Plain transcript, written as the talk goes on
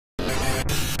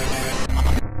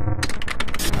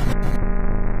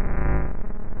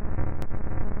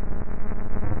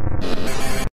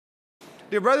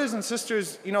Dear brothers and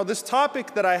sisters, this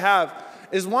topic that I have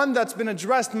is one that's been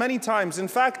addressed many times. In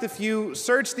fact, if you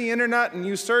search the internet and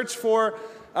you search for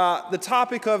the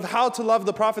topic of how to love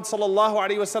the Prophet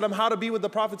ﷺ, how to be with the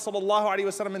Prophet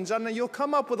ﷺ in Jannah, you'll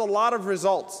come up with a lot of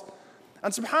results.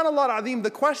 And subhanAllah al-Azim, the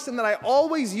question that I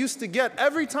always used to get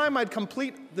every time I'd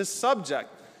complete this subject,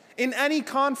 in any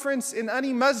conference, in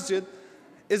any masjid,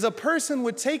 is a person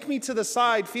would take me to the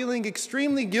side feeling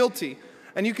extremely guilty,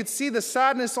 and you could see the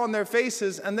sadness on their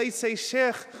faces, and they'd say,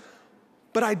 Sheikh,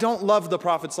 but I don't love the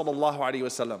Prophet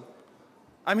ﷺ.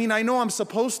 I mean, I know I'm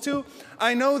supposed to.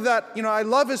 I know that, I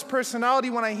love his personality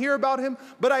when I hear about him,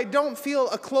 but I don't feel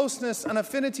a closeness and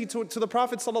affinity to the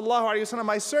Prophet ﷺ.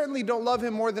 I certainly don't love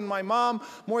him more than my mom,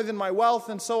 more than my wealth,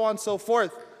 and so on and so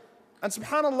forth. And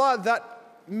subhanAllah, that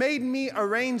made me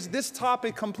arrange this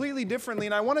topic completely differently,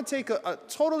 and I want to take a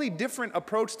totally different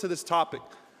approach to this topic.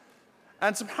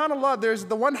 And subhanAllah, there's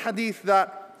the one hadith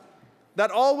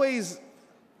that always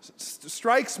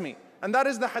strikes me. And that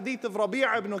is the hadith of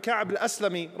Rabi'a ibn Ka'b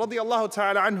al-Aslami, radiyallahu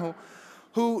ta'ala anhu,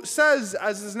 who says,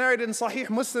 as is narrated in Sahih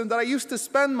Muslim, that I used to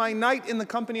spend my night in the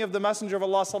company of the Messenger of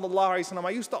Allah sallallahu alayhi wa sallam.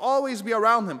 I used to always be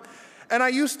around him. And I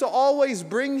used to always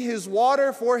bring his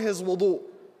water for his wudu.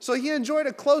 So he enjoyed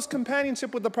a close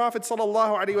companionship with the Prophet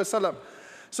sallallahu alayhi wa sallam.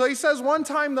 So he says, one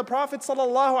time the Prophet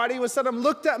sallallahu alayhi wa sallam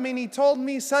looked at me and he told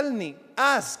me, Salni,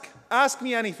 ask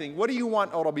me anything. What do you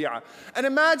want, O Rabi'a? And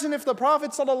imagine if the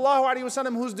Prophet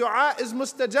ﷺ, whose dua is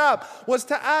mustajab, was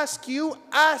to ask you,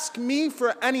 ask me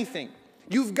for anything.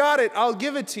 You've got it, I'll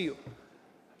give it to you.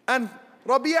 And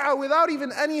Rabi'a, without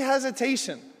even any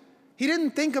hesitation, he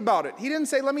didn't think about it. He didn't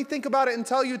say, let me think about it and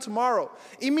tell you tomorrow.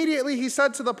 Immediately he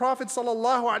said to the Prophet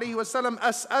ﷺ,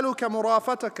 As'aluka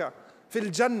murafataka fil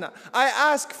Jannah. I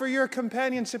ask for your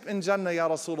companionship in Jannah, Ya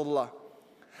Rasulullah.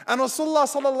 And Rasulullah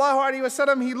sallallahu alayhi wa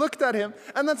sallam, he looked at him,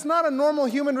 and that's not a normal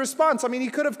human response. I mean, he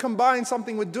could have combined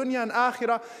something with dunya and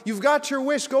akhirah. You've got your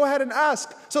wish, go ahead and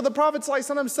ask. So the Prophet sallallahu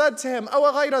alayhi wa sallam said to him,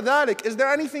 Awa ghayra dhalik, is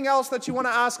there anything else that you want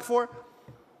to ask for?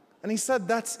 And he said,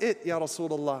 that's it, Ya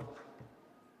Rasulullah.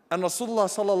 And Rasulullah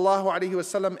sallallahu alayhi wa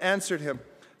sallam answered him,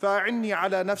 فَأَعِنِّي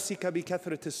عَلَى نَفْسِكَ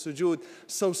بِكَثْرَةِ السُّجُودِ.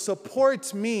 So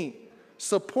support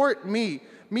me,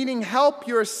 meaning help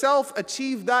yourself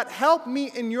achieve that. Help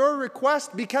me in your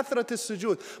request, بِكَثْرَةِ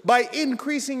السُّجُودِ, by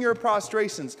increasing your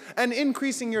prostrations and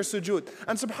increasing your sujood.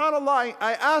 And subhanAllah,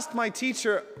 I asked my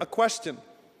teacher a question.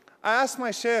 I asked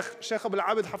my Sheikh Abu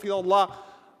al-Abid Hafidhullah,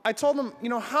 I told him,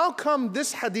 how come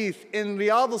this hadith in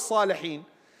Riyadh al-Salihin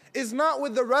is not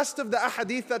with the rest of the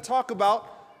ahadith that talk about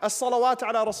as-salawat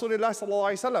ala Rasulillah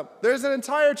sallallahu alayhi wa sallam? There's an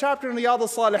entire chapter in Riyadh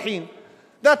al-Salihin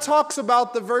that talks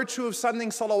about the virtue of sending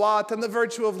salawat and the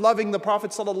virtue of loving the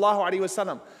Prophet sallallahu alaihi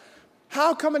wasallam.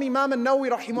 How come an Imam an-Nawawi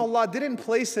rahimahullah didn't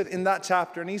place it in that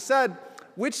chapter? And he said,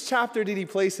 which chapter did he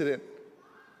place it in?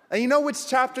 And you know which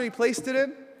chapter he placed it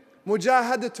in?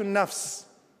 Mujahadatun nafs,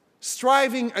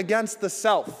 striving against the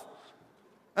self.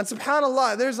 And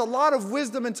subhanAllah, there's a lot of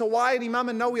wisdom into why an Imam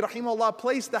an-Nawawi rahimahullah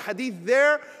placed the hadith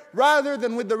there rather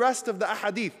than with the rest of the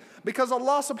ahadith. Because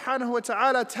Allah subhanahu wa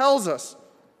ta'ala tells us,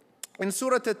 in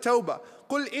Surah At-Tawbah,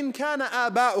 قُلْ إِن كَانَ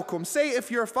آبَاؤُكُمْ, say if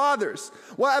your fathers,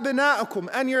 وَأَبْنَاؤُكُمْ,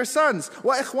 and your sons,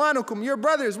 وَإِخْوَانُكُمْ, your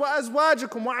brothers,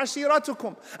 وَأَزْوَاجُكُمْ,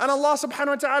 وَعَشِيرَتُكُمْ. And Allah subhanahu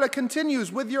wa ta'ala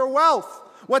continues with your wealth,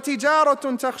 وَتِجَارَةٌ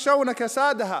تَخْشَوْنَ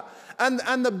كَسَادَهَا,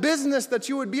 and the business that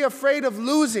you would be afraid of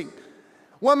losing,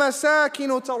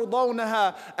 وَمَسَاكِنُ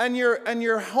تَرْضَوْنَهَا, and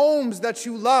your homes that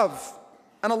you love.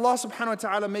 And Allah subhanahu wa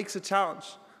ta'ala makes a challenge.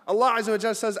 Allah Azza wa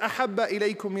Jalla says, أَحَبَّ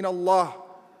إِلَيْكُم مِّنَ اللَّهِ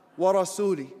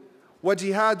وَرَسُولِهِ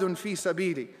وَجِهَادٌ فِي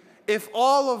سَبِيلِهِ. If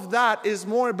all of that is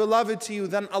more beloved to you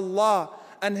than Allah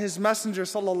and His Messenger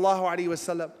sallallahu alaihi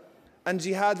wasallam, and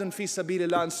jihadun fi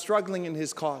sabilillah, and struggling in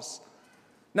His cause.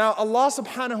 Now Allah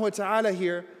subhanahu wa ta'ala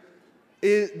here,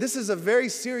 this is a very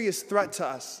serious threat to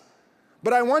us.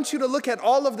 But I want you to look at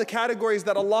all of the categories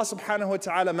that Allah subhanahu wa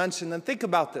ta'ala mentioned and think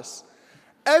about this.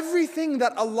 Everything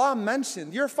that Allah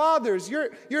mentioned, your fathers,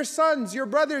 your sons, your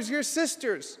brothers, your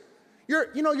sisters,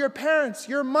 your parents,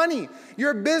 your money,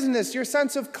 your business, your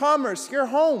sense of commerce, your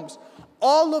homes,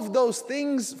 all of those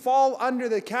things fall under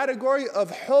the category of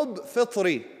hub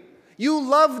fitri. You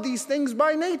love these things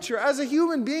by nature. As a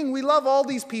human being, we love all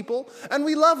these people and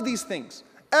we love these things.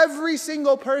 Every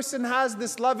single person has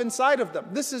this love inside of them.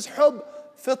 This is hub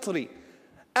fitri.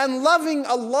 And loving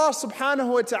Allah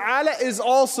subhanahu wa ta'ala is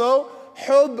also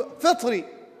hub fitri.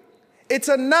 It's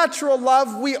a natural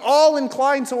love. We all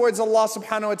incline towards Allah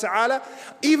subhanahu wa ta'ala.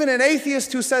 Even an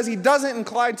atheist who says he doesn't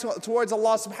incline towards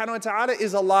Allah subhanahu wa ta'ala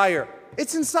is a liar.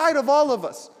 It's inside of all of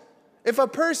us. If a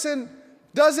person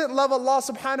doesn't love Allah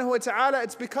subhanahu wa ta'ala,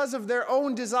 it's because of their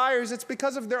own desires, it's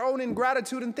because of their own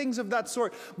ingratitude and things of that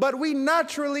sort. But we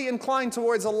naturally incline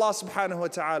towards Allah subhanahu wa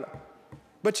ta'ala.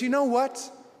 But you know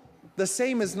what? The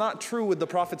same is not true with the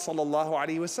Prophet sallallahu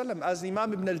alaihi wasallam. As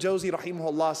Imam Ibn al-Jawzi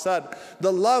rahimahullah said,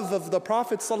 the love of the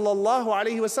Prophet sallallahu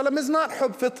alaihi wasallam is not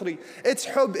hub fitri, it's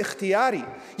hub ikhtiyari.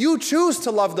 You choose to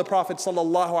love the Prophet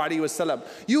sallallahu alaihi wasallam.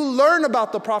 You learn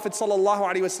about the Prophet sallallahu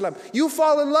alaihi wasallam. You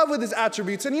fall in love with his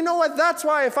attributes. And you know what? That's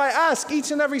why if I ask each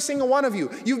and every single one of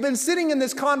you, you've been sitting in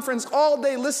this conference all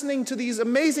day listening to these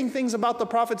amazing things about the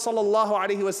Prophet sallallahu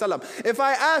alaihi wasallam. If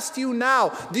I asked you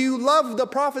now, do you love the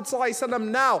Prophet sallallahu alaihi wasallam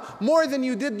now more than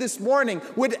you did this morning,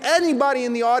 would anybody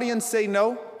in the audience say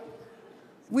no?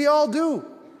 We all do,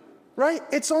 right?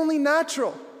 It's only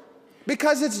natural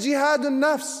because it's jihadun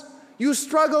nafs. You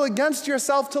struggle against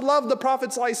yourself to love the Prophet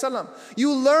ﷺ.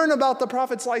 You learn about the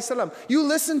Prophet ﷺ. You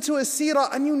listen to his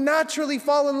seerah and you naturally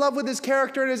fall in love with his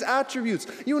character and his attributes.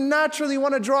 You naturally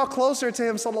want to draw closer to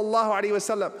him sallallahu alaihi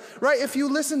wasallam. Right? If you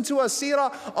listen to a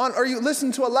seerah or you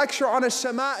listen to a lecture on a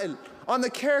shama'il, on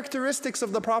the characteristics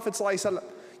of the Prophet ﷺ,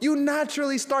 you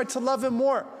naturally start to love him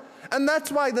more. And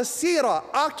that's why the seerah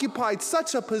occupied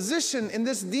such a position in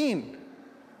this deen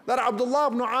that Abdullah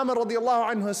ibn Amr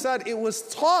radiallahu anhu said it was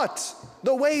taught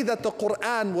the way that the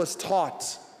Quran was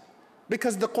taught.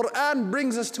 Because the Quran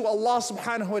brings us to Allah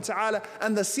subhanahu wa ta'ala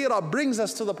and the seerah brings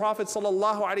us to the Prophet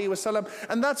sallallahu alaihi wasallam.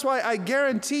 And that's why I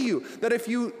guarantee you that if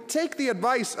you take the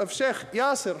advice of Sheikh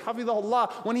Yasir,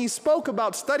 hafidhahullah, when he spoke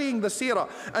about studying the seerah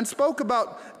and spoke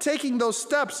about taking those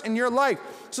steps in your life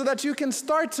so that you can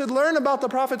start to learn about the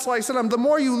Prophet sallallahu alaihi wasallam, the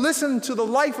more you listen to the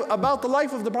life about the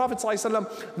life of the Prophet sallallahu alaihi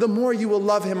wasallam, the more you will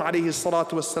love him alayhi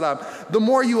salatu wassalam, the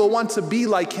more you will want to be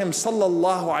like him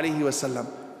sallallahu alaihi wasallam.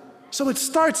 So it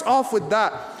starts off with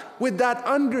that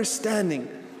understanding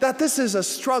that this is a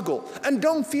struggle. And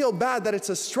don't feel bad that it's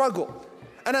a struggle.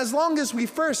 And as long as we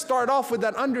first start off with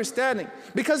that understanding,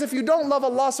 because if you don't love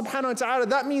Allah subhanahu wa ta'ala,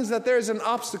 that means that there's an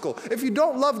obstacle. If you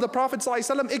don't love the Prophet sallallahu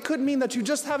alaihi wasallam, it could mean that you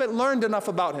just haven't learned enough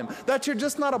about him, that you're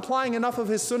just not applying enough of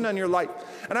his sunnah in your life.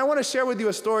 And I want to share with you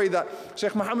a story that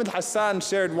Sheikh Muhammad Hassan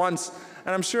shared once,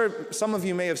 and I'm sure some of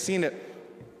you may have seen it.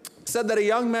 Said that a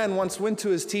young man once went to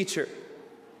his teacher,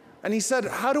 and he said,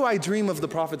 how do I dream of the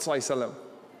Prophet ﷺ?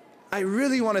 I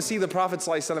really want to see the Prophet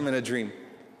ﷺ in a dream.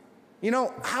 You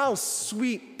know, how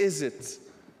sweet is it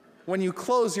when you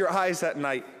close your eyes at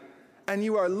night and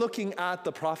you are looking at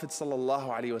the Prophet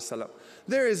ﷺ?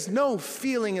 There is no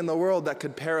feeling in the world that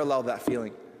could parallel that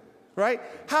feeling, right?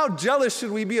 How jealous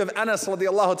should we be of Anas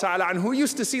radiallahu ta'ala anhu, who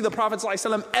used to see the Prophet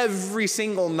ﷺ every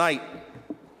single night?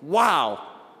 Wow.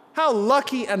 How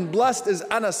lucky and blessed is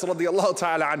Anas radiallahu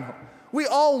ta'ala anhu. We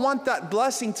all want that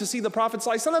blessing to see the Prophet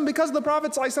ﷺ because the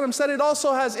Prophet ﷺ said it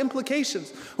also has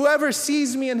implications. Whoever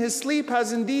sees me in his sleep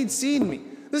has indeed seen me.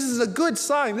 This is a good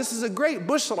sign. This is a great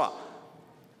bushra.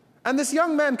 And this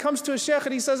young man comes to a sheikh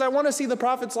and he says, I want to see the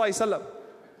Prophet ﷺ.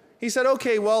 He said,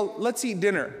 okay, well, let's eat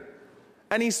dinner.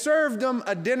 And he served him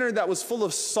a dinner that was full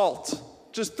of salt.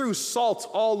 Just threw salt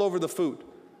all over the food.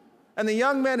 And the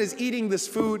young man is eating this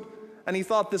food, and he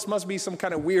thought this must be some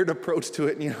kind of weird approach to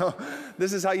it, you know.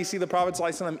 This is how you see the Prophet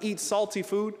ﷺ eat salty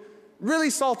food,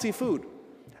 really salty food.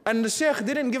 And the sheikh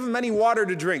didn't give him any water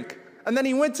to drink. And then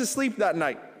he went to sleep that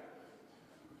night.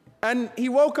 And he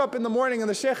woke up in the morning and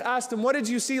the sheikh asked him, what did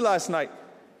you see last night?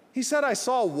 He said, I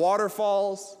saw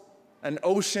waterfalls and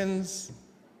oceans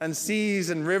and seas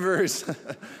and rivers.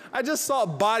 I just saw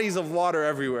bodies of water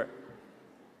everywhere.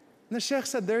 And the sheikh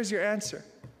said, there's your answer.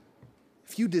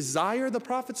 If you desire the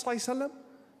Prophet ﷺ,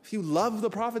 if you love the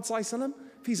Prophet ﷺ,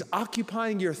 if he's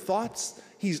occupying your thoughts,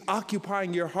 he's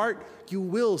occupying your heart, you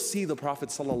will see the Prophet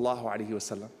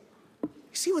ﷺ. You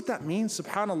see what that means,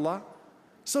 subhanAllah?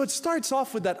 So it starts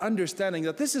off with that understanding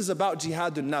that this is about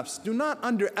jihadun nafs. Do not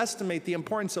underestimate the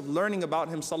importance of learning about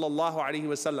him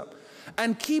ﷺ.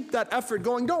 And keep that effort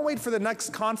going. Don't wait for the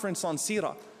next conference on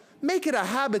seerah. Make it a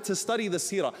habit to study the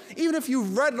seerah. Even if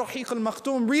you've read Rahiq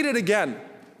al-Makhtoom, read it again.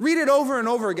 Read it over and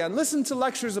over again. Listen to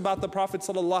lectures about the Prophet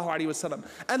ﷺ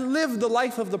and live the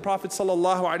life of the Prophet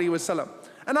ﷺ.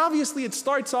 And obviously it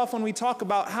starts off when we talk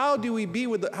about how can we be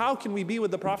with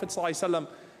the Prophet ﷺ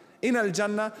in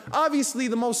Al-Jannah. Obviously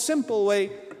the most simple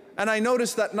way, and I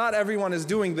noticed that not everyone is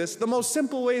doing this, the most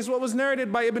simple way is what was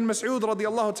narrated by Ibn Mas'ud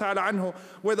radiallahu ta'ala anhu,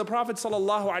 where the Prophet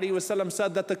sallallahu alaihi wasallam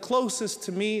said that the closest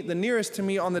to me, the nearest to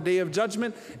me on the day of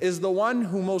judgment is the one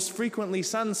who most frequently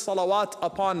sends salawat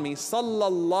upon me,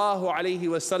 sallallahu alaihi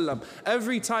wasallam.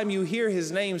 Every time you hear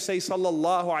his name, say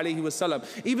sallallahu alaihi wasallam.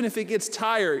 Even if it gets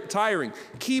tiring,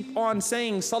 keep on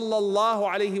saying sallallahu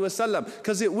alaihi wasallam,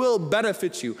 because it will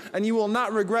benefit you and you will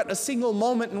not regret a single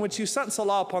moment in which you sent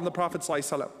salah upon the Prophet sallallahu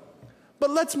alaihi wasallam. But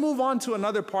let's move on to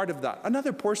another part of that,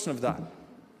 another portion of that.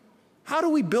 How do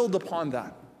we build upon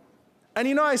that? And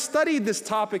you know, I studied this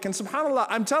topic, and subhanAllah,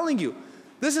 I'm telling you,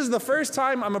 this is the first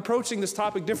time I'm approaching this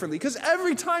topic differently. Because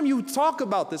every time you talk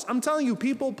about this, I'm telling you,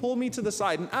 people pull me to the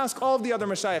side and ask all of the other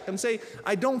mashayikh and say,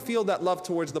 I don't feel that love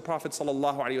towards the Prophet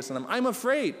sallallahu alaihi wasallam. I'm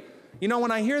afraid. You know,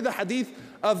 when I hear the hadith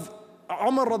of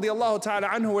Umar radiallahu ta'ala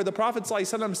anhu, where the Prophet sallallahu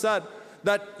alaihi wasallam said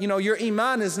that, you know, your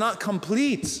iman is not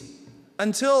complete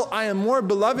until I am more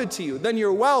beloved to you than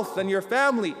your wealth, than your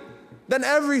family, than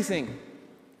everything.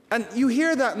 And you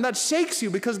hear that and that shakes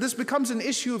you, because this becomes an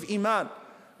issue of iman.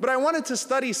 But I wanted to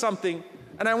study something,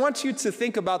 and I want you to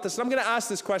think about this. And I'm going to ask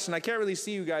this question. I can't really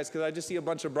see you guys because I just see a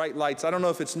bunch of bright lights. I don't know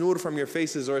if it's nur from your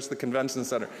faces or it's the convention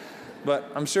center,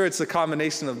 but I'm sure it's a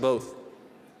combination of both.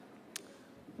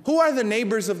 Who are the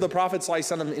neighbors of the Prophet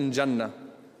ﷺ in Jannah?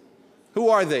 Who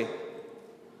are they?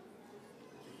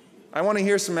 I want to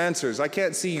hear some answers. I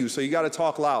can't see you, so you got to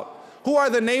talk loud. Who are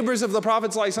the neighbors of the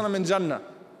Prophet ﷺ in Jannah?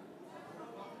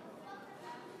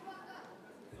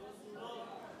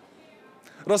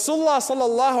 Rasulullah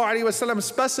sallallahu alaihi wasallam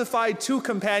specified two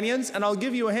companions, and I'll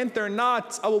give you a hint, they're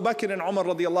not Abu Bakr and Umar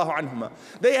radiallahu anhuma.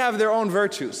 They have their own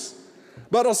virtues.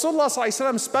 But Rasulullah sallallahu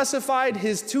alaihi wasallam specified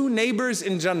his two neighbors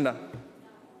in Jannah.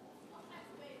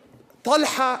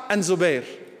 Talha and Zubair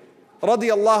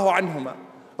radiallahu anhuma.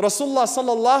 Rasulullah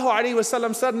sallallahu alayhi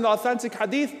wasallam said in the authentic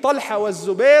hadith, Talha wa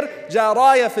Zubair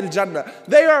jaraya fil Jannah.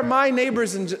 They are my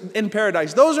neighbors in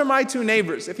paradise. Those are my two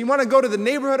neighbors. If you want to go to the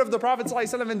neighborhood of the Prophet sallallahu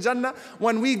alayhi wasallam in Jannah,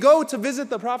 when we go to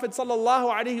visit the Prophet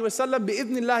sallallahu alayhi wasallam,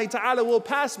 bi'idhnillahi ta'ala, we'll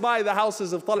pass by the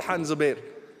houses of Talha and Zubair.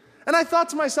 And I thought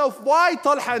to myself, why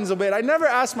Talha and Zubair? I never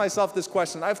asked myself this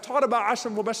question. I've taught about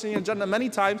Ashram Mubashirin in Jannah many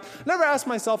times, never asked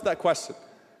myself that question.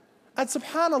 And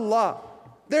subhanallah,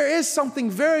 there is something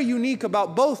very unique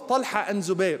about both Talha and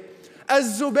Zubair.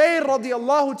 As Zubair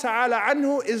radiallahu ta'ala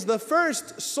anhu is the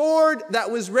first sword that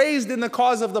was raised in the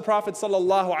cause of the Prophet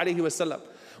sallallahu alaihi wasallam.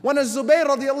 When Zubair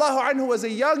radiallahu anhu was a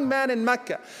young man in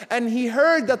Mecca and he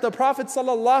heard that the Prophet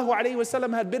sallallahu alaihi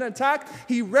wasallam had been attacked,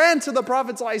 he ran to the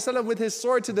Prophet sallallahu alaihi wasallam with his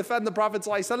sword to defend the Prophet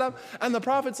sallallahu alaihi wasallam. And the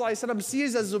Prophet sallallahu alaihi wasallam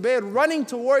sees Zubair running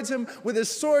towards him with his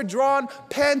sword drawn,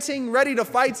 panting, ready to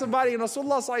fight somebody. And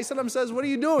Rasulullah sallallahu alaihi wasallam says, "What are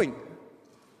you doing?"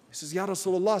 He says, "Ya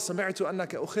Rasulullah, sami'tu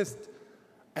annaka ukhidht."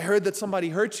 I heard that somebody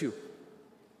hurt you.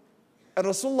 And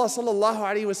Rasulullah sallallahu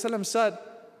alaihi wasallam said,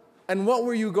 "And what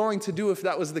were you going to do if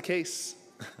that was the case?"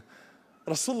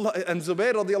 Rasulullah and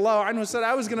Zubair radiallahu anhu said,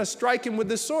 "I was going to strike him with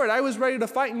this sword. I was ready to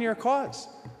fight in your cause."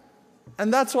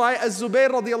 And that's why Zubair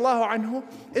radiallahu anhu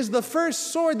is the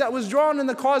first sword that was drawn in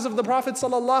the cause of the Prophet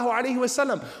sallallahu alaihi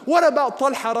wasallam. What about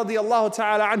Talha radiallahu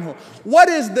ta'ala anhu? What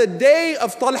is the day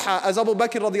of Talha, as Abu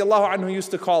Bakr radiallahu anhu used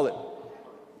to call it?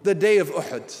 The day of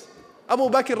Uhud. Abu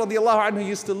Bakr radiallahu anhu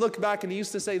used to look back and he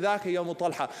used to say, "Dhaka yawmu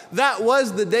Talha." That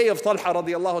was the day of Talha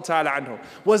radiallahu ta'ala anhu,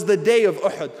 was the day of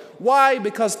Uhud. Why?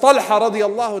 Because Talha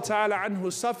radiallahu ta'ala anhu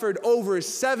suffered over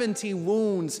 70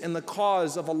 wounds in the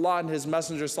cause of Allah and His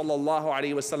Messenger sallallahu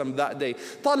alayhi wasallam that day.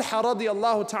 Talha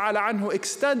radiallahu ta'ala anhu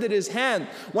extended his hand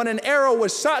when an arrow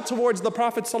was shot towards the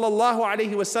Prophet sallallahu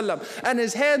alayhi wasallam, and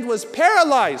his hand was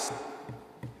paralyzed.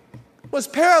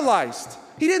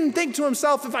 He didn't think to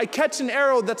himself, if I catch an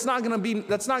arrow, that's not going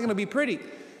to be pretty.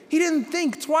 He didn't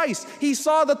think twice. He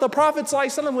saw that the Prophet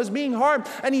ﷺ was being harmed,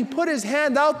 and he put his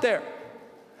hand out there.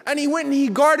 And he went and he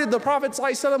guarded the Prophet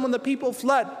ﷺ when the people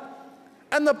fled.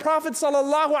 And the Prophet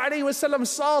ﷺ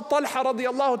saw Talha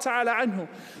radiallahu ta'ala anhu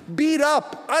beat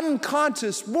up,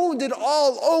 unconscious, wounded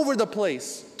all over the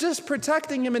place, just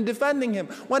protecting him and defending him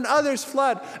when others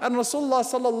fled. And Rasulullah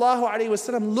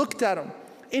ﷺ looked at him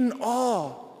in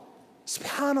awe.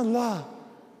 Subhanallah,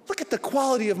 look at the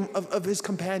quality of his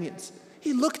companions.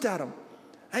 He looked at him.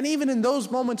 And even in those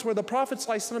moments where the Prophet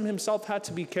ﷺ himself had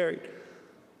to be carried,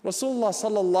 Rasulullah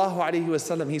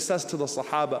ﷺ, he says to the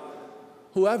Sahaba,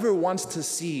 whoever wants to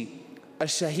see a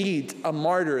shaheed, a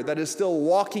martyr that is still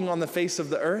walking on the face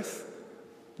of the earth,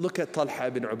 look at Talha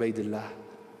ibn Ubaidillah.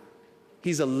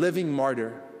 He's a living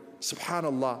martyr,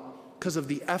 subhanallah, because of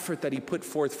the effort that he put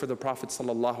forth for the Prophet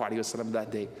ﷺ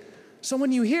that day. So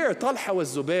when you hear Talha wa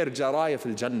Zubair jaraya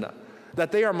fil Jannah,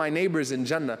 that they are my neighbors in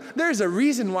Jannah. There's a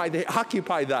reason why they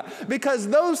occupy that. Because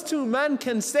those two men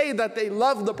can say that they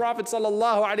love the Prophet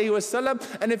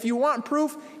ﷺ, and if you want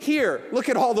proof, here, look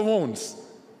at all the wounds.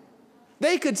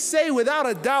 They could say without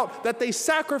a doubt that they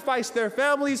sacrificed their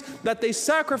families, that they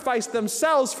sacrificed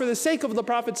themselves for the sake of the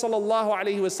Prophet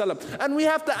ﷺ. And we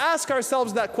have to ask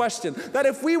ourselves that question, that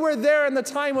if we were there in the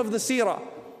time of the seerah,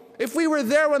 if we were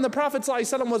there when the Prophet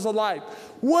ﷺ was alive,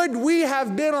 would we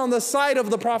have been on the side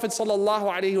of the Prophet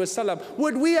ﷺ?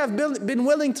 Would we have been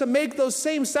willing to make those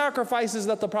same sacrifices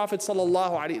that the Prophet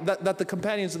that the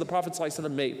companions of the Prophet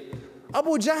ﷺ made?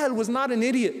 Abu Jahl was not an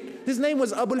idiot. His name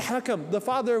was Abu al-Hakam, the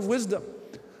father of wisdom.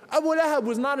 Abu Lahab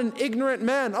was not an ignorant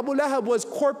man. Abu Lahab was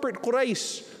corporate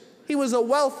Quraysh. He was a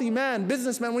wealthy man,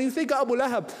 businessman. When you think of Abu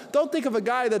Lahab, don't think of a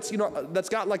guy that's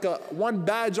got like one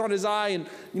badge on his eye and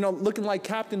looking like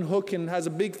Captain Hook and has a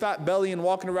big fat belly and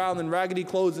walking around in raggedy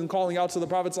clothes and calling out to the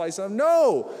Prophet ﷺ.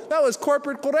 No, that was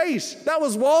corporate Quraysh. That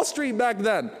was Wall Street back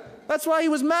then. That's why he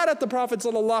was mad at the Prophet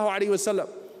ﷺ.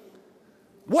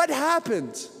 What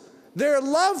happened? Their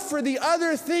love for the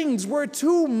other things were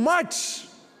too much.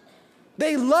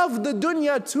 They loved the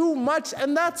dunya too much,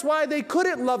 and that's why they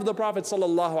couldn't love the Prophet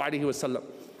ﷺ.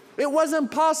 It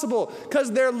wasn't possible,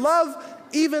 because their love,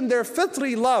 even their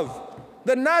fitri love,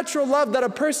 the natural love that a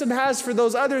person has for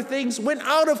those other things, went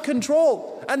out of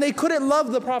control, and they couldn't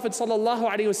love the Prophet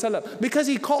ﷺ because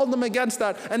he called them against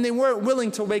that, and they weren't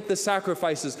willing to make the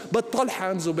sacrifices. But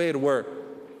Talha and Zubayr were.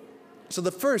 So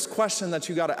the first question that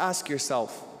you got to ask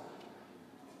yourself,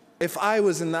 if I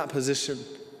was in that position,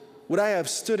 would I have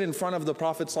stood in front of the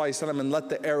Prophet ﷺ and let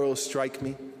the arrow strike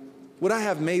me? Would I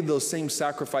have made those same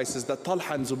sacrifices that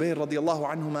Talha and Zubayr radiallahu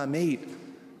anhuma made?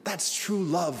 That's true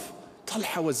love.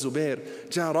 Talha wa Zubayr,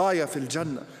 jaraya fil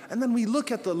Jannah. And then we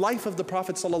look at the life of the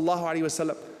Prophet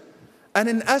ﷺ. And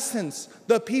in essence,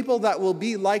 the people that will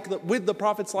be with the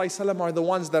Prophet ﷺ are the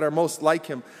ones that are most like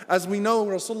him. As we know,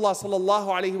 Rasulullah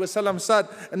ﷺ said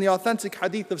in the authentic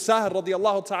hadith of Sahar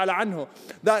radiallahu ta'ala anhu,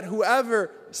 that whoever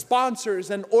sponsors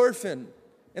an orphan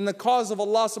in the cause of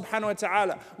Allah subhanahu wa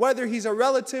ta'ala, whether he's a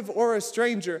relative or a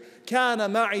stranger, كَانَ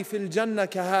مَعِي فِي الْجَنَّةِ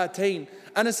كَهَاتَيْنِ.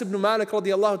 Anas ibn Malik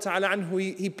radiallahu ta'ala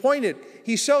anhu,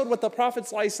 he showed what the Prophet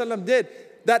ﷺ did,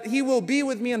 that he will be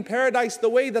with me in paradise the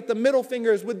way that the middle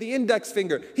finger is with the index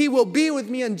finger. He will be with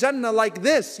me in Jannah like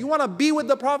this. You want to be with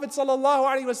the Prophet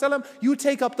ﷺ? You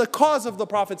take up the cause of the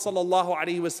Prophet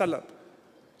ﷺ.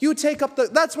 You take up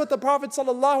that's what the Prophet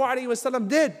ﷺ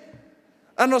did.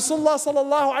 And Rasulullah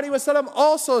ﷺ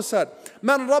also said,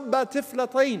 "Man rabba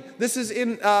tiflatayn." This is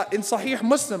in Sahih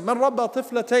Muslim. "Man rabba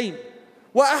tiflatayn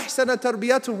wa ahsana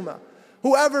tarbiyatuhuma."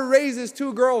 Whoever raises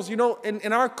two girls,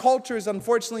 in our cultures,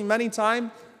 unfortunately, many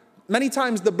times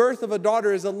the birth of a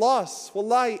daughter is a loss.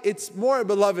 Wallahi, it's more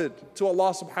beloved to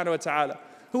Allah subhanahu wa ta'ala.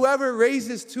 Whoever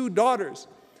raises two daughters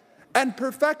and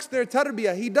perfects their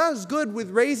tarbiyah, he does good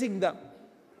with raising them.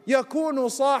 يَكُونُ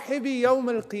صَاحِبِي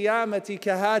يَوْمَ الْقِيَامَةِ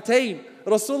كَهَاتَيْنِ.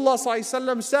 Rasulullah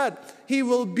ﷺ said, he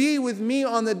will be with me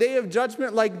on the day of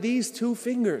judgment like these two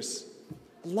fingers.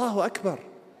 Allahu Akbar.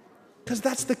 Because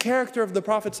that's the character of the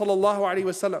Prophet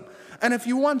ﷺ. And if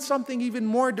you want something even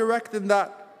more direct than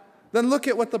that, then look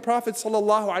at what the Prophet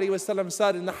ﷺ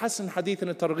said in the Hasan Hadith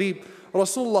and Targhib.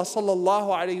 Rasulullah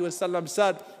ﷺ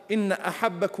said, "Inna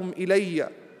ahabbakum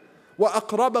ilayya wa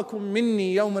aqrabakum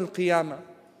minni yawm al-qiyamah."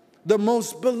 The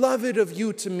most beloved of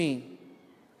you to me,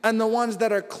 and the ones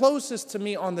that are closest to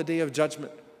me on the day of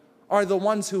judgment, are the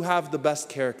ones who have the best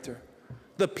character.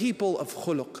 The people of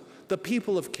khuluq, the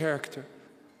people of character.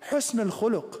 Husn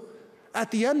al-khuluq. At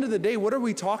the end of the day, what are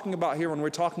we talking about here when we're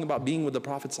talking about being with the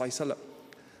Prophet ﷺ?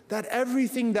 That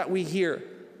everything that we hear,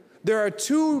 there are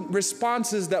two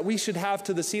responses that we should have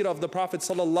to the seerah of the Prophet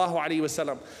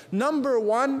ﷺ. Number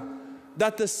one,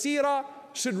 that the seerah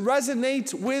should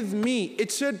resonate with me.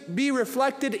 It should be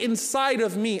reflected inside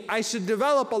of me. I should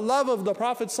develop a love of the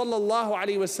Prophet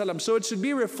ﷺ. So it should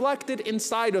be reflected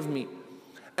inside of me.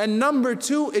 And number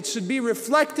two, it should be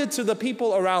reflected to the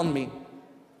people around me.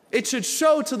 It should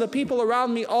show to the people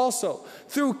around me also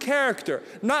through character,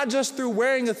 not just through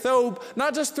wearing a thobe,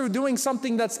 not just through doing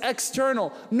something that's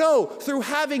external. No, through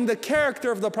having the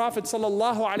character of the Prophet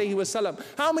ﷺ.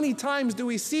 How many times do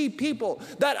we see people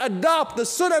that adopt the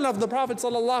sunnah of the Prophet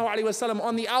ﷺ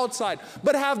on the outside,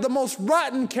 but have the most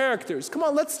rotten characters? Come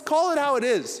on, let's call it how it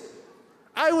is.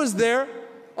 I was there.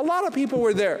 A lot of people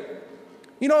were there.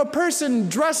 A person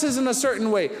dresses in a certain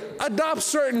way, adopts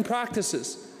certain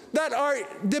practices that are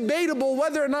debatable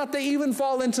whether or not they even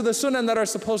fall into the sunnah that are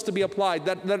supposed to be applied,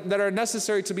 that are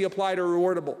necessary to be applied or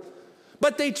rewardable.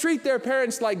 But they treat their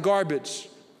parents like garbage.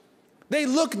 They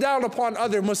look down upon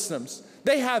other Muslims.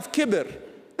 They have kibr.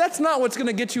 That's not what's going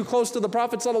to get you close to the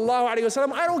Prophet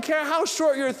ﷺ. I don't care how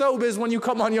short your thobe is when you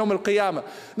come on Yawm al-Qiyamah.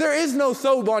 There is no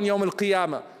thobe on Yawm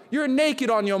al-Qiyamah. You're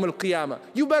naked on Yawm al-Qiyamah.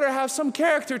 You better have some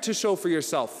character to show for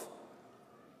yourself.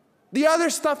 The other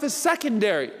stuff is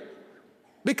secondary.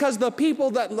 Because the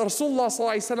people that Rasulullah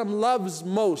ﷺ loves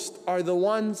most are the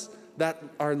ones that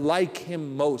are like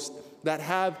him most, that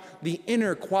have the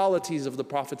inner qualities of the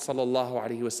Prophet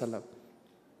ﷺ,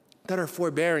 that are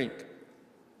forbearing,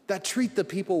 that treat the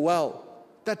people well,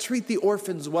 that treat the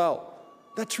orphans well,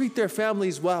 that treat their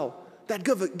families well, that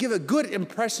give a good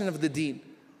impression of the deen.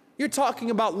 You're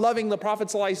talking about loving the Prophet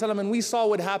ﷺ, and we saw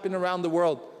what happened around the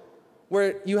world,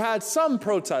 where you had some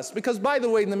protests. Because, by the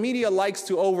way, the media likes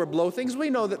to overblow things. We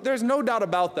know that there's no doubt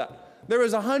about that. There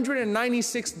was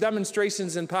 196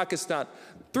 demonstrations in Pakistan.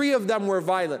 3 of them were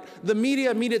violent. The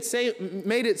media made it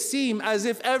seem as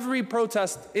if every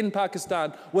protest in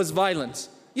Pakistan was violence.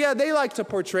 Yeah, they like to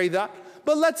portray that.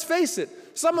 But let's face it,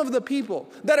 some of the people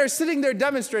that are sitting there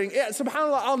demonstrating,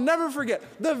 subhanAllah, I'll never forget,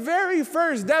 the very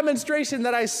first demonstration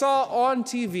that I saw on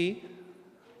TV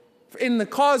in the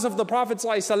cause of the Prophet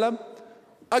ﷺ,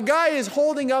 a guy is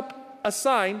holding up a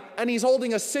sign and he's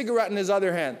holding a cigarette in his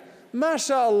other hand.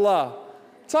 MashaAllah.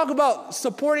 Talk about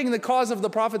supporting the cause of the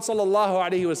Prophet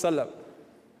ﷺ.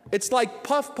 It's like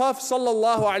puff puff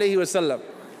sallallahu alayhi wasallam.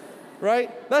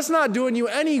 Right? That's not doing you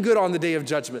any good on the Day of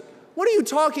Judgment. What are you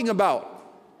talking about?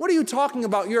 What are you talking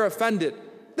about? You're offended.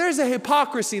 There's a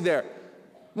hypocrisy there.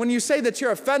 When you say that you're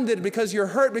offended because you're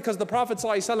hurt because the Prophet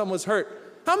ﷺ was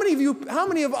hurt. How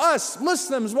many of us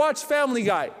Muslims watch Family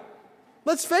Guy?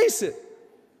 Let's face it.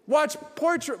 Watch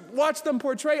them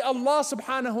portray Allah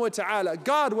subhanahu wa ta'ala,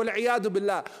 God wal-iyadu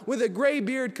billah, with a gray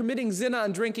beard committing zina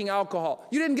and drinking alcohol.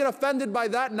 You didn't get offended by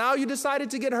that. Now you decided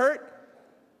to get hurt?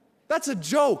 That's a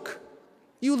joke.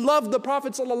 You love the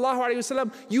Prophet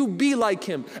ﷺ, you be like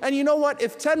him. And you know what?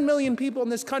 If 10 million people in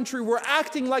this country were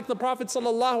acting like the Prophet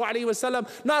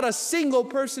ﷺ, not a single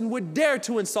person would dare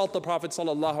to insult the Prophet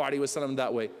ﷺ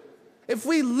that way. If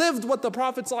we lived what the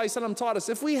Prophet ﷺ taught us,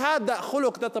 if we had that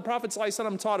khuluq that the Prophet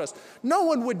ﷺ taught us, no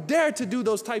one would dare to do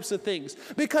those types of things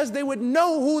because they would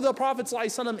know who the Prophet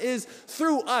ﷺ is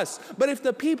through us. But if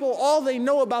the people, all they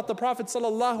know about the Prophet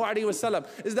ﷺ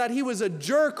is that he was a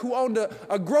jerk who owned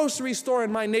a grocery store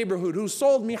in my neighborhood, who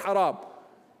sold me haram.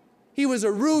 He was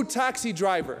a rude taxi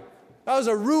driver. That was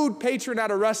a rude patron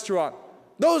at a restaurant.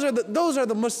 Those are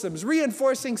the Muslims,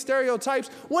 reinforcing stereotypes.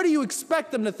 What do you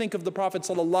expect them to think of the Prophet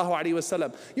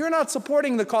ﷺ? You're not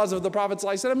supporting the cause of the Prophet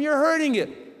ﷺ, you're hurting it.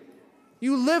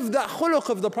 You live that khuluq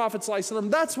of the Prophet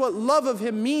ﷺ. That's what love of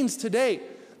him means today.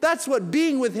 That's what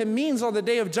being with him means on the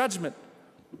Day of Judgment.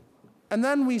 And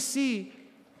then we see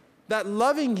that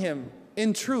loving him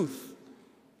in truth,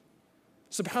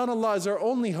 subhanAllah, is our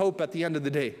only hope at the end of the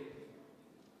day.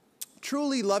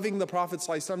 Truly loving the Prophet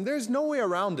ﷺ, there's no way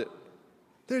around it.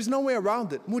 There's no way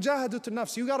around it. Mujahadatun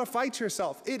nafs. You got to fight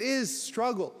yourself. It is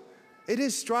struggle. It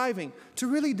is striving to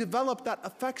really develop that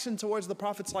affection towards the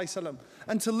Prophet ﷺ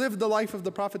and to live the life of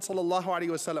the Prophet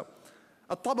ﷺ.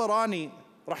 At-Tabarani,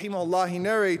 rahimahullah, he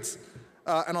narrates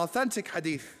an authentic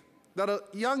hadith that a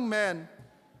young man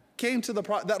came to the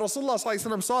Prophet, that Rasulullah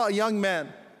ﷺ saw a young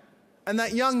man, and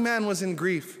that young man was in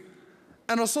grief.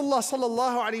 And Rasulullah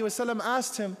ﷺ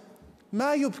asked him,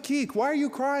 "Ma yubkik, why are you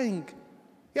crying?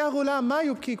 Ya ghulam, ma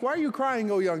yubkik, why are you crying,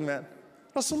 O young man?"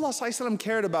 Rasulullah ﷺ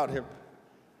cared about him.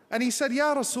 And he said,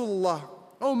 "Ya Rasulullah,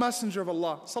 O Messenger of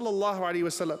Allah sallallahu alaihi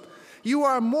wasallam, you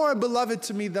are more beloved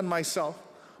to me than myself,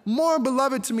 more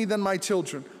beloved to me than my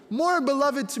children, more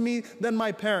beloved to me than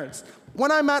my parents.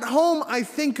 When I'm at home, I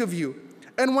think of you.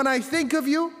 And when I think of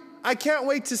you, I can't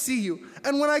wait to see you.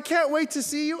 And when I can't wait to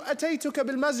see you, ataytuka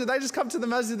bil masjid, I just come to the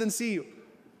masjid and see you.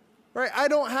 Right? I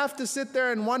don't have to sit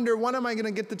there and wonder, when am I going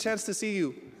to get the chance to see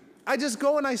you? I just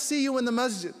go and I see you in the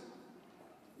masjid."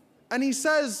 And he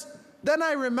says, "Then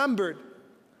I remembered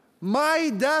my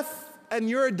death and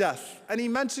your death." And he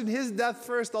mentioned his death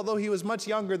first, although he was much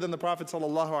younger than the Prophet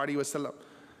ﷺ.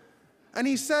 And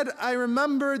he said, "I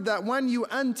remembered that when you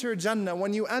enter Jannah,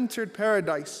 when you entered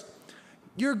paradise,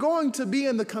 you're going to be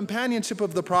in the companionship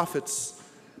of the prophets.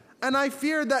 And I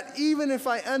fear that even if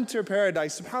I enter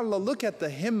paradise," subhanAllah, look at the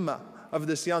himmah of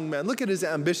this young man. Look at his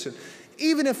ambition.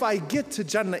 "Even if I get to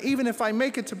Jannah, even if I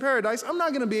make it to paradise, I'm not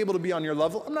going to be able to be on your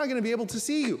level. I'm not going to be able to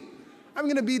see you. I'm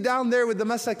going to be down there with the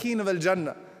masakeen of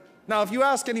al-Jannah." Now, if you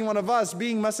ask any one of us,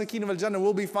 being masakeen of al-Jannah,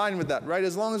 we'll be fine with that, right?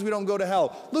 As long as we don't go to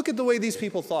hell. Look at the way these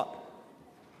people thought.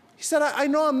 He said, I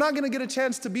know I'm not going to get a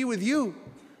chance to be with you.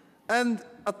 And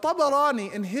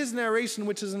At-Tabarani, in his narration,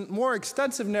 which is a more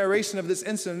extensive narration of this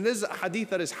incident, it is a hadith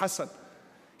that is hasan.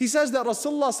 He says that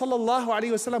Rasulullah sallallahu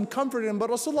alayhi wasallam comforted him,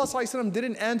 but Rasulullah sallallahu alayhi wasallam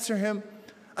didn't answer him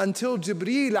until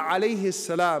Jibreel alayhi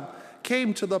salam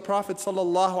came to the Prophet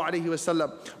sallallahu alayhi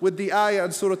wasallam with the ayah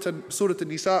in Surah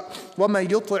An-Nisa, وَمَن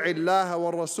يُطِعِ اللَّهَ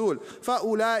وَالرَّسُولَ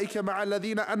فَأُولَٰئِكَ مَعَ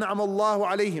الَّذِينَ أَنْعَمَ اللَّهُ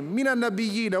عَلَيْهِمْ مِنَ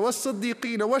النَّبِيِّينَ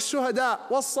وَالصِّدِّيقِينَ وَالشُّهَدَاءِ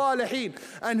وَالصَّالِحِينَ.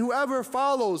 And whoever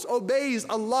follows, obeys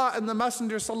Allah and the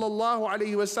Messenger sallallahu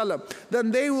alayhi wasallam,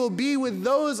 then they will be with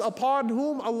those upon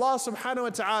whom Allah subhanahu wa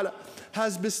ta'ala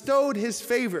has bestowed His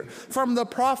favor, from the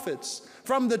prophets,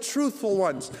 from the truthful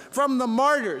ones, from the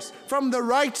martyrs, from the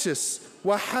righteous.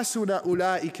 وَحَسُنَ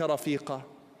أُولَٰئِكَ رَفِيقًا.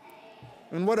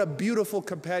 And what a beautiful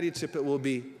companionship it will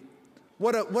be.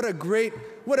 What a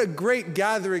great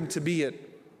gathering to be in.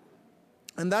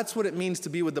 And that's what it means to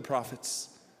be with the prophets.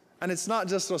 And it's not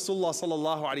just Rasulullah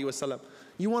sallallahu alaihi wasallam.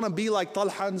 You want to be like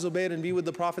Talha and Zubair and be with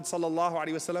the Prophet sallallahu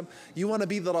alaihi wasallam. You want to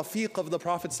be the rafiq of the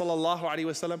Prophet sallallahu alaihi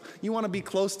wasallam. You want to be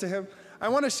close to him. I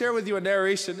want to share with you a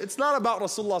narration. It's not about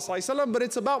Rasulullah sallallahu alaihi wasallam, but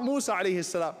it's about Musa alayhi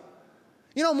salam.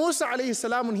 You know, Musa alayhi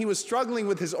salam, when he was struggling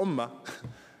with his ummah,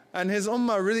 and his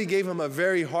ummah really gave him a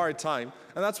very hard time,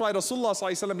 and that's why Rasulullah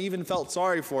sallallahu alaihi wasallam even felt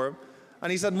sorry for him, and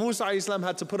he said Musa alayhi salam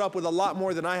had to put up with a lot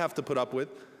more than I have to put up with.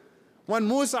 When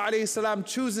Musa alayhi salam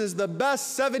chooses the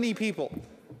best 70 people,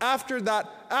 after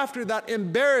that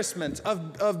embarrassment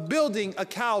of building a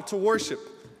cow to worship,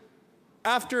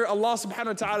 after Allah subhanahu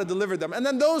wa ta'ala delivered them. And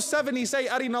then those 70 say,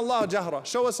 Arina Allah jahra.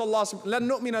 Show us Allah, lan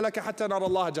nu'mina laka hatta nara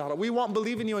Allah jahra. We won't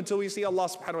believe in you until we see Allah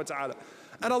subhanahu wa ta'ala.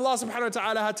 And Allah subhanahu wa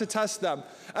ta'ala had to test them.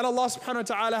 And Allah subhanahu wa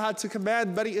ta'ala had to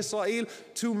command Bani Israel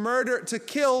to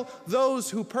kill those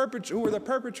who were the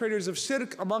perpetrators of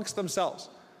shirk amongst themselves.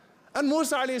 And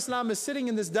Musa alayhi salam is sitting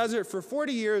in this desert for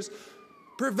 40 years,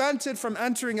 prevented from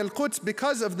entering Al-Quds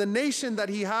because of the nation that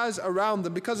he has around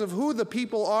them, because of who the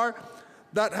people are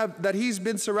that he's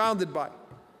been surrounded by.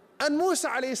 And Musa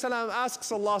alayhi salam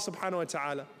asks Allah subhanahu wa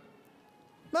ta'ala,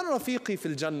 Man rafiqi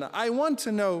fil Jannah? I want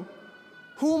to know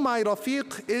who my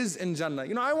rafiq is in Jannah.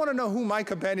 You know, I want to know who my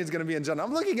companion is going to be in Jannah.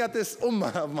 I'm looking at this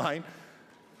ummah of mine,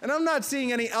 and I'm not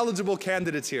seeing any eligible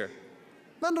candidates here.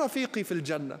 Man rafiqi fil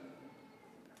Jannah?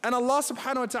 And Allah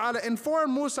subhanahu wa ta'ala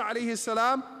informed Musa alayhi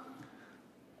salam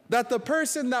that the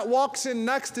person that walks in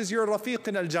next is your rafiq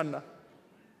in al-Jannah.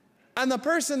 And the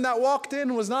person that walked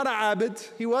in was not a abid,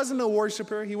 he wasn't a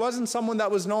worshipper, he wasn't someone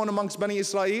that was known amongst Bani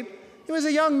Israel. He was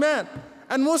a young man.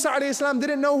 And Musa alayhi salam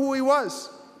didn't know who he was.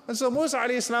 And so Musa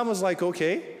alayhi salam was like,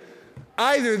 okay,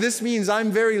 either this means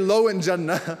I'm very low in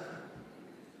Jannah,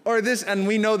 or this, and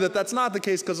we know that that's not the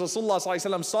case because Rasulullah sallallahu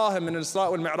alaihi wasallam saw him in Isra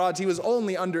wal Mi'raj, he was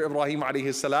only under Ibrahim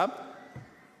alayhi salam.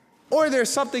 Or there's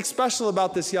something special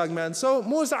about this young man. So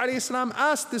Musa alayhi salam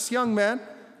asked this young man,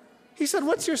 he said,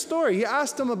 what's your story? He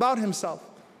asked him about himself.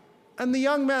 And the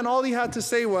young man, all he had to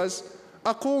say was,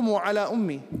 Aqumu ala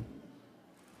ummi.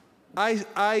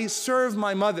 I serve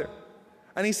my mother.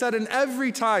 And he said, and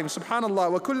every time,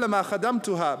 subhanallah, وَكُلَّمَا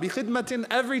خَدَمْتُهَا بِخِدْمَةٍ,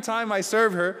 every time I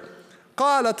serve her,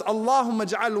 قالت اللهم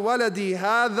اجعل ولدي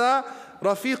هذا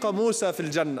رفيق موسى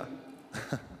في الجنة.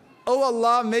 Oh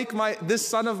Allah, make this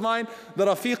son of mine the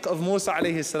rafiq of Musa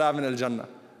alayhi salam in al-Jannah.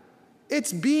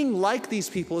 It's being like these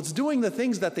people. It's doing the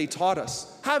things that they taught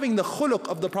us. Having the khuluq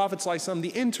of the Prophet ﷺ,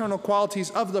 the internal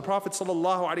qualities of the Prophet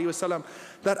ﷺ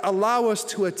that allow us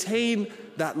to attain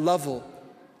that level.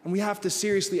 And we have to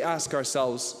seriously ask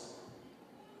ourselves,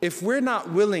 if we're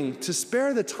not willing to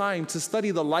spare the time to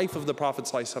study the life of the Prophet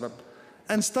ﷺ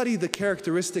and study the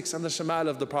characteristics and the shamal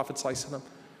of the Prophet ﷺ,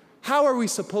 how are we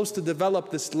supposed to develop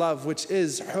this love, which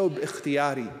is hub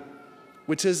ikhtiyari,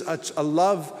 which is a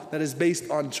love that is based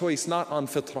on choice, not on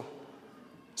fitrah?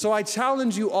 So I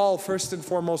challenge you all first and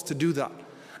foremost to do that,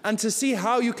 and to see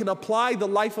how you can apply the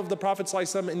life of the Prophet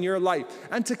ﷺ in your life,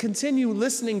 and to continue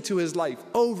listening to his life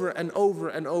over and over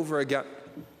and over again.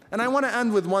 And I want to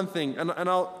end with one thing, and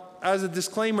I'll, as a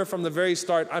disclaimer from the very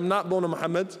start, I'm not Bona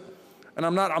Muhammad, and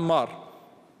I'm not Ammar.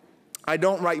 I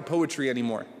don't write poetry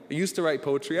anymore. I used to write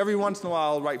poetry. Every once in a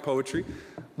while I'll write poetry,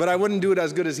 but I wouldn't do it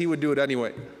as good as he would do it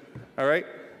anyway. All right?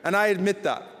 And I admit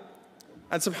that.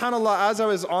 And subhanAllah, as I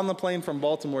was on the plane from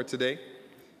Baltimore today,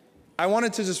 I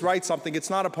wanted to just write something. It's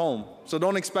not a poem, so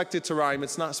don't expect it to rhyme.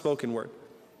 It's not spoken word.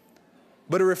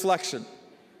 But a reflection.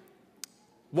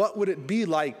 What would it be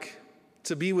like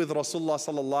to be with Rasulullah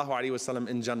sallallahu alaihi wasallam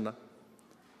in Jannah?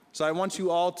 So I want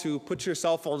you all to put your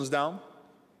cell phones down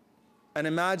and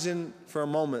imagine for a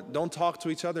moment. Don't talk to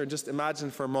each other, just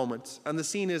imagine for a moment. And the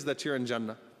scene is that you're in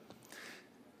Jannah.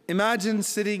 Imagine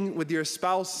sitting with your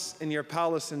spouse in your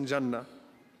palace in Jannah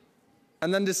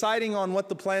and then deciding on what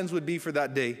the plans would be for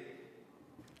that day.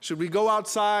 Should we go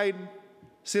outside,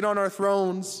 sit on our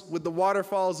thrones with the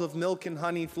waterfalls of milk and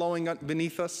honey flowing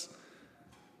beneath us?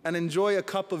 and enjoy a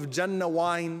cup of Jannah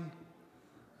wine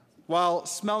while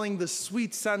smelling the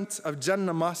sweet scent of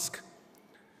Jannah musk?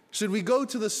 Should we go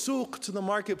to the souk, to the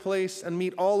marketplace, and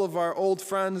meet all of our old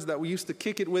friends that we used to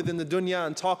kick it with in the dunya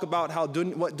and talk about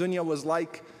what dunya was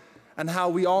like and how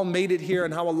we all made it here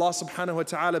and how Allah subhanahu wa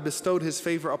ta'ala bestowed His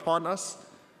favor upon us?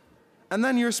 And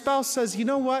then your spouse says, you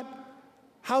know what?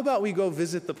 How about we go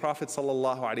visit the Prophet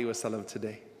sallallahu alaihi wasallam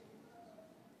today?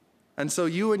 And so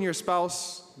you and your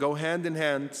spouse go hand in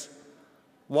hand,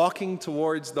 walking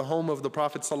towards the home of the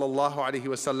Prophet sallallahu alaihi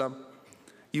wasallam.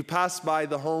 You pass by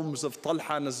the homes of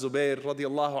Talha and Zubair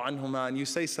radiallahu anhuma, and you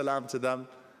say salam to them.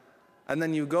 And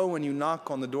then you go and you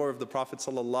knock on the door of the Prophet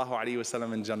sallallahu alaihi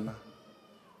wasallam in Jannah.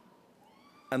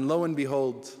 And lo and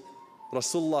behold,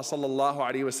 Rasulullah sallallahu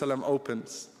alaihi wasallam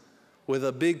opens with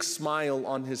a big smile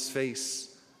on his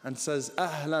face and says,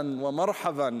 Ahlan wa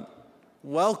marhaban,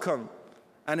 welcome,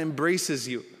 and embraces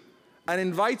you and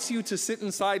invites you to sit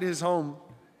inside his home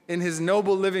in his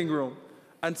noble living room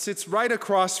and sits right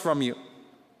across from you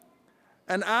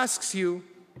and asks you,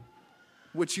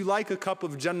 would you like a cup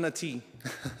of Jannah tea?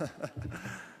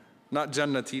 Not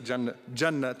Jannah tea,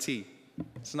 Jannah tea.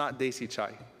 It's not Desi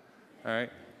chai, all right?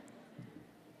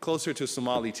 Closer to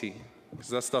Somali tea, because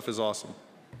that stuff is awesome.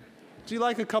 Do you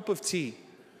like a cup of tea?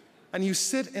 And you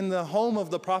sit in the home of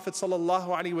the Prophet sallallahu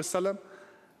alaihi wasallam,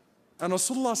 and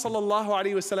Rasulullah sallallahu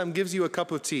alaihi wasallam gives you a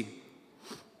cup of tea.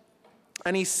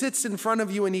 And he sits in front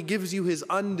of you and he gives you his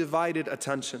undivided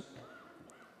attention.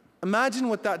 Imagine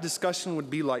what that discussion would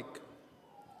be like.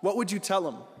 What would you tell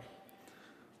him?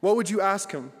 What would you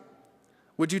ask him?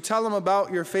 Would you tell him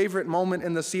about your favorite moment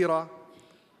in the seerah?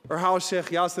 Or how Shaykh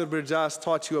Yasir Birjas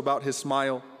taught you about his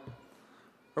smile?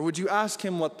 Or would you ask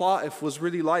him what Ta'if was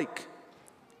really like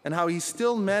and how he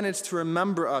still managed to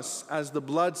remember us as the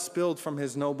blood spilled from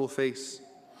his noble face?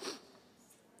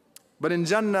 But in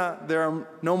Jannah, there are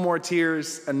no more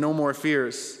tears and no more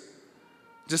fears.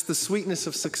 Just the sweetness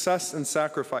of success and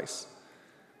sacrifice.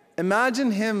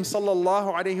 Imagine him,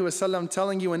 sallallahu alaihi wasallam,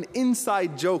 telling you an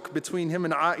inside joke between him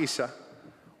and Aisha,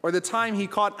 or the time he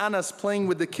caught Anas playing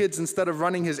with the kids instead of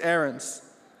running his errands.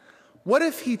 What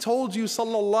if he told you,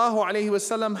 sallallahu alaihi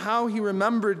wasallam, how he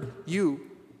remembered you,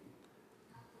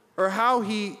 or how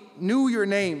he knew your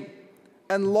name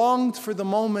and longed for the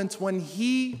moment when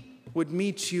he would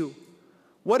meet you?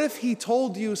 What if he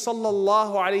told you,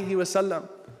 sallallahu alaihi wasallam,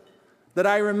 that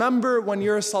I remember when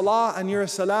your salah and your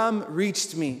salam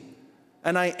reached me,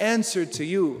 and I answered to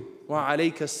you, wa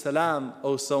alayka salam,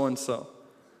 O so-and-so.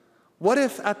 What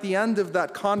if at the end of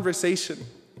that conversation,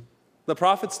 the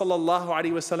Prophet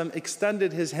ﷺ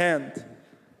extended his hand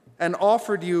and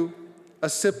offered you a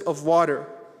sip of water,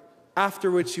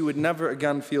 after which you would never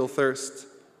again feel thirst,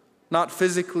 not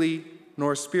physically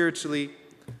nor spiritually,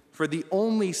 for the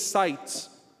only sight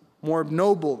more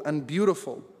noble and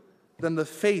beautiful than the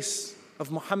face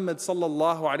of Muhammad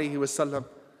ﷺ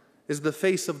is the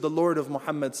face of the Lord of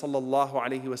Muhammad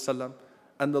ﷺ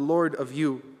and the Lord of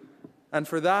you. And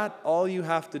for that, all you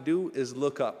have to do is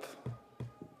look up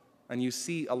and you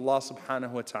see Allah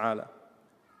subhanahu wa ta'ala.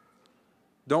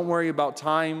 Don't worry about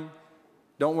time.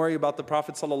 Don't worry about the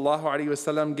Prophet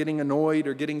ﷺ getting annoyed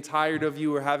or getting tired of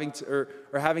you or having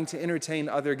to entertain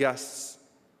other guests.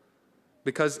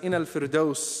 Because in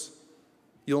al-Firdaus,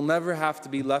 you'll never have to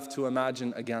be left to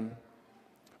imagine again.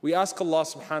 We ask Allah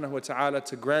subhanahu wa ta'ala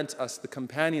to grant us the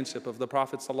companionship of the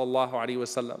Prophet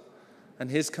ﷺ and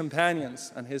his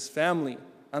companions and his family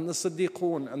and the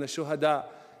Siddiqun and the Shuhada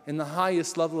in the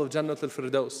highest level of Jannat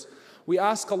al-Firdaus. We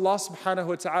ask Allah subhanahu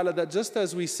wa ta'ala that just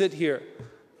as we sit here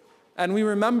and we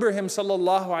remember him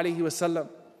sallallahu alayhi wasallam,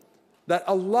 that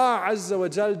Allah Azza wa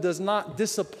Jal does not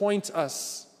disappoint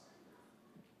us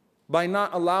by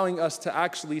not allowing us to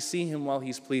actually see him while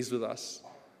he's pleased with us.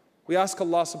 We ask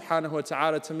Allah subhanahu wa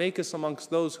ta'ala to make us amongst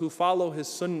those who follow his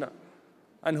sunnah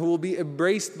and who will be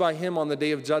embraced by him on the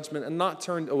day of judgment and not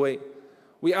turned away.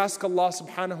 We ask Allah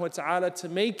subhanahu wa ta'ala to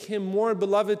make him more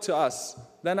beloved to us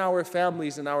than our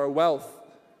families and our wealth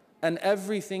and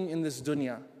everything in this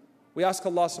dunya. We ask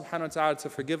Allah subhanahu wa ta'ala to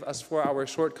forgive us for our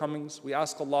shortcomings. We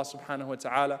ask Allah subhanahu wa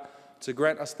ta'ala to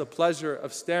grant us the pleasure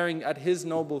of staring at his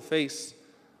noble face.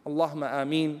 اللهم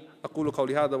آمين. أقول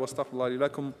قولي هذا واستغفر الله لي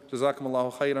لكم. جزاكم الله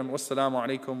خيرا والسلام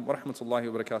عليكم ورحمة الله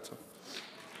وبركاته.